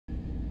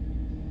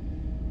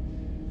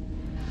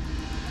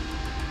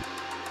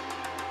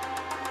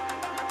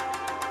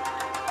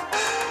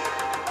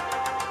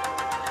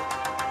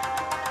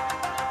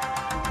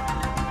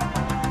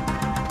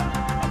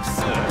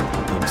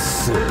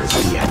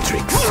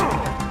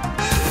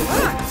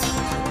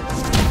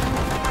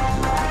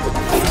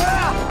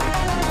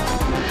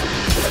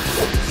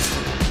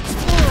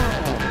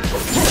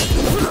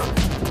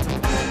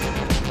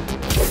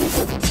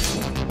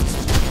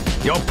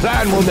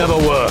plan will never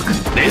work.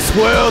 This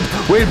world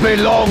will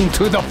belong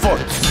to the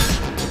foot.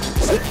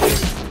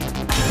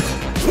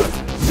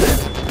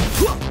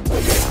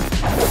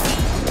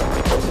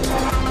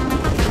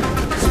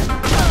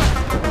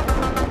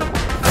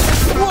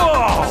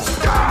 Whoa!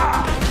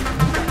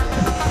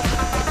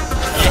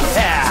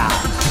 Yeah!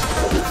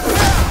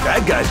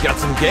 That guy's got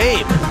some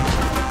game.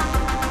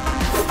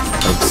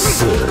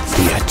 Absurd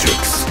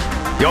theatrics.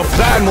 Your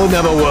plan will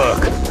never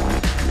work.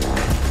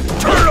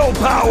 Turtle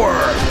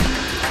power!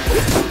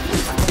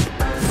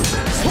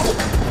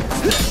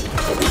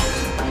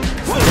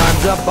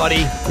 Time's up,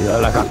 buddy.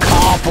 You're like a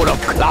car full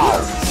of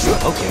clowns.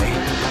 Okay,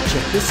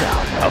 check this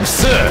out.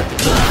 Absurd.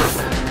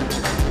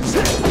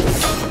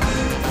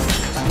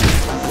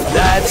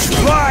 That's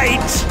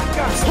right!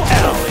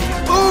 Alley.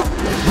 Oop!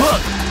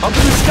 Look, up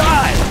in the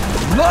sky!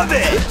 Love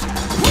it!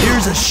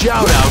 Here's a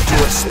shout out to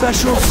a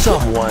special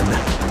someone.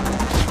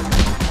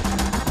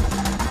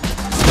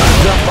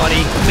 Time's up,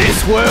 buddy.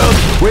 This world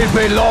will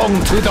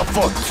belong to the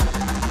foot.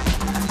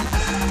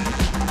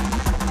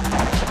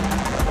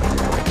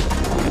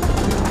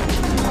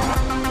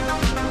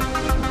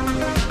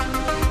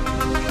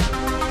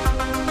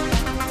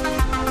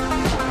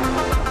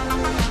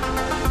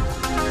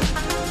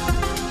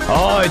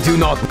 I do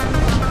not know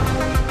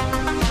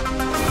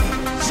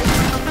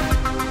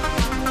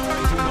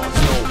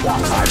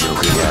what I'm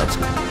looking at.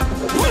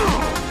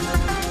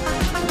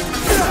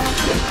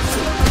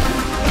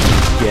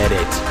 Get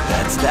it.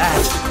 That's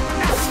that.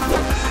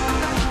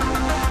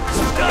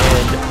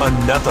 And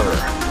another.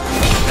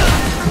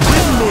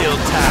 Windmill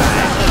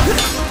time.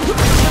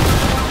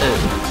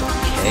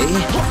 Okay.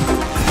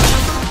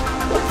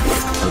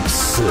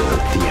 Absurd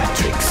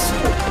theatrics.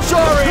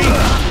 Sorry!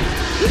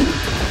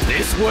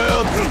 This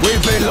world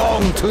will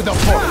belong to the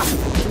foot.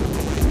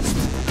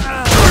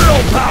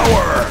 Turtle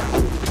power!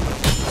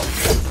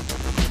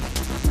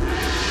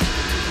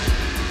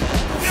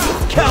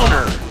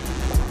 Counter!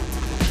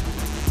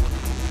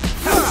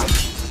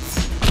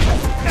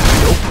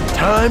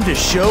 Time to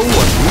show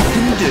what we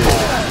can do.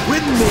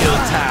 Windmill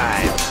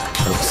time!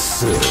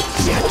 Absurd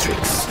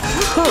theatrics.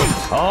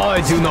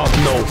 I do not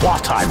know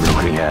what I'm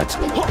looking at.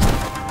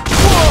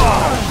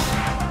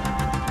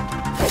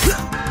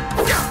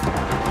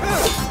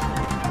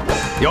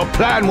 Your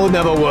plan will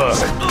never work.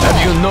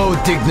 Have you no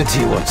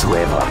dignity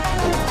whatsoever?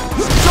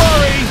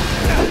 Sorry!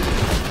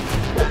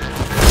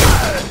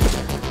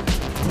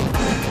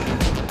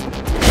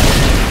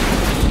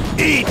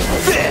 Eat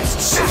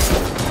fists!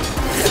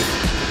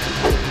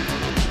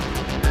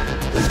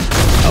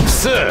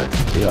 Absurd!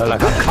 You're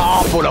like a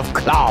car full of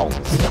clowns.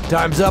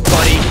 Time's up,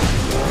 buddy.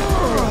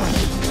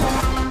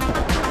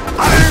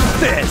 Iron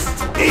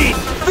fist! Eat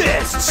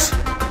fists!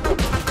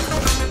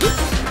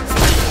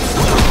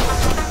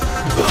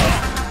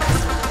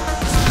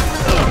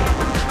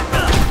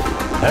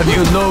 Have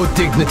you no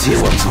dignity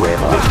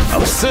whatsoever?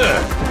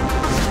 Absurd!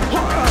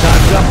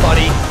 Time's up,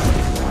 buddy.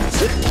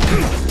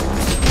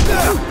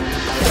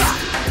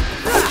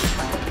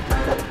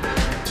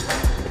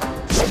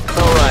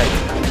 Alright,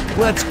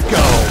 let's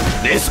go.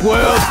 This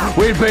world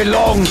will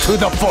belong to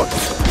the foot.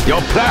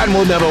 Your plan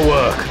will never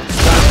work.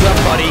 Time's up,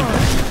 buddy.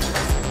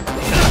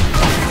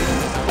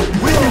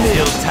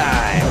 Windmill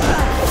time.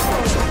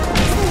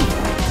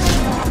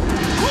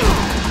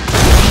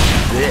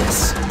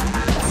 This.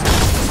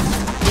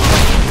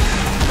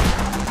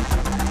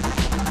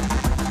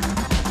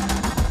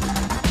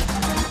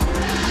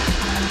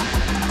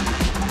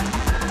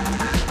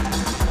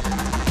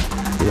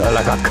 You're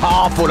like a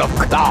car full of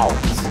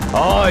clowns.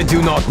 I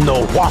do not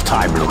know what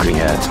I'm looking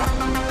at.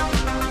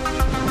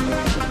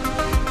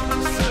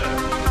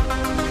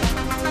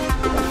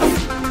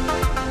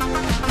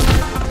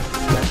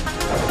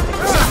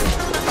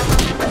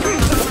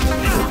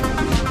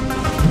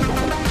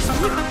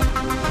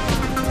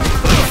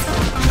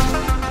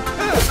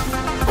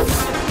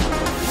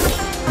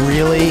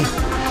 Really?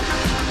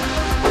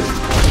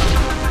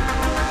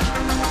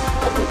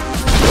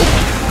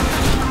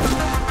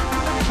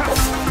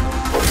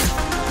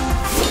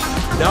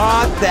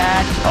 Not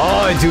that.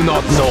 I do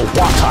not know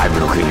what I'm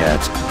looking at.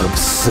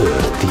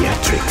 Absurd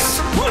theatrics.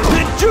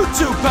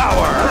 Ninjutsu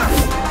power!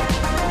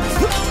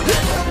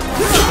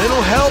 A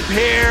little help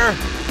here.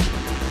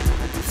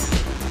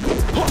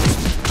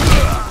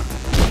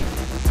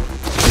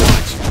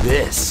 Watch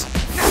this.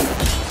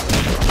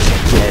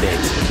 Get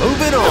it.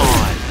 Moving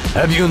on.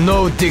 Have you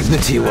no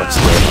dignity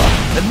whatsoever?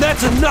 And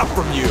that's enough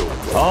from you.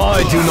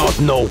 I do not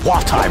know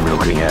what I'm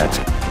looking at.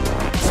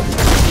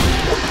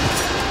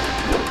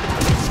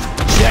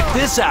 Check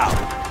this out.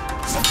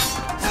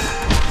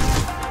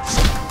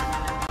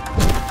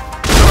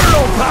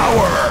 Turtle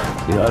power!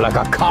 You're like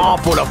a car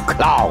full of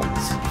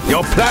clowns.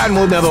 Your plan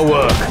will never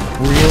work.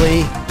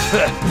 Really?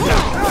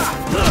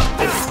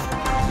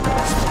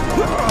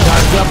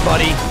 Time's up,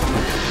 buddy.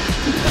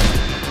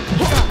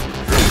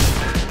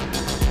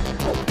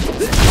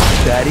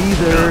 That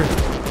either.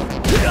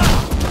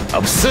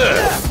 Absurd!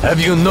 Have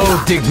you no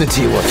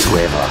dignity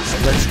whatsoever?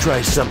 Let's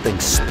try something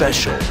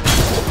special.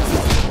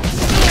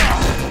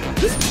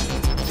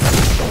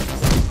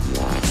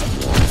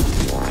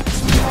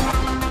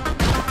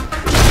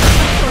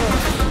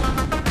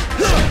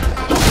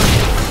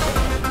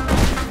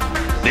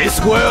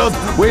 This world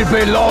will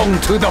belong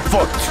to the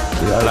foot.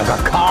 You're like a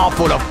car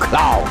full of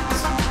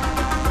clowns.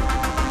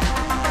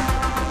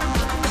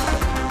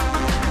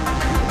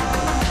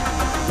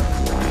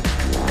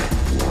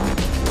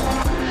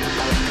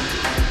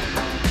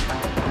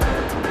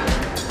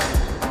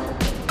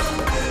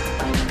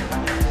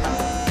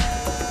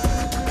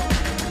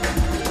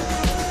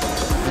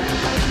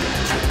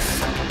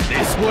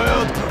 This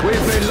world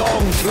will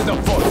belong to the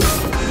foot.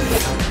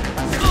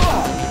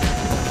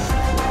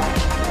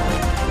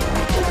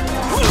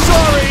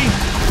 Sorry!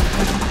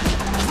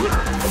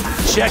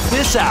 Check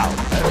this out.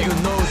 Have you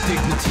no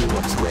dignity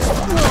whatsoever?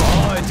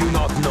 I do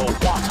not know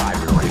what I'm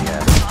looking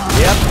at.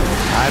 Yep,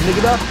 time to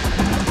get up.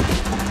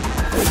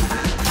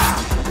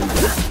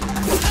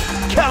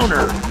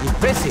 Counter!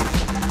 Impressive.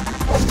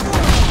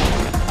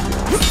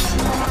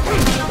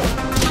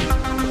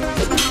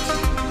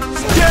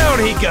 Down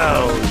he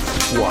goes!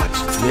 Watch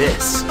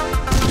this.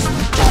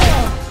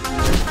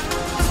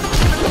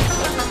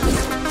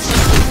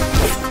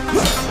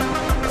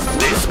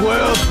 This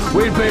world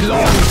will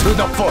belong to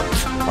the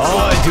foot.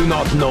 I do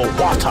not know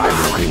what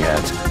I'm looking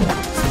at.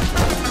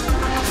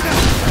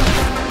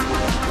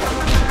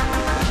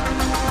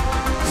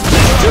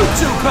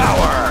 Jutsu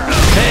power!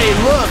 Hey,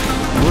 look!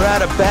 We're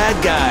out of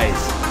bad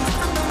guys.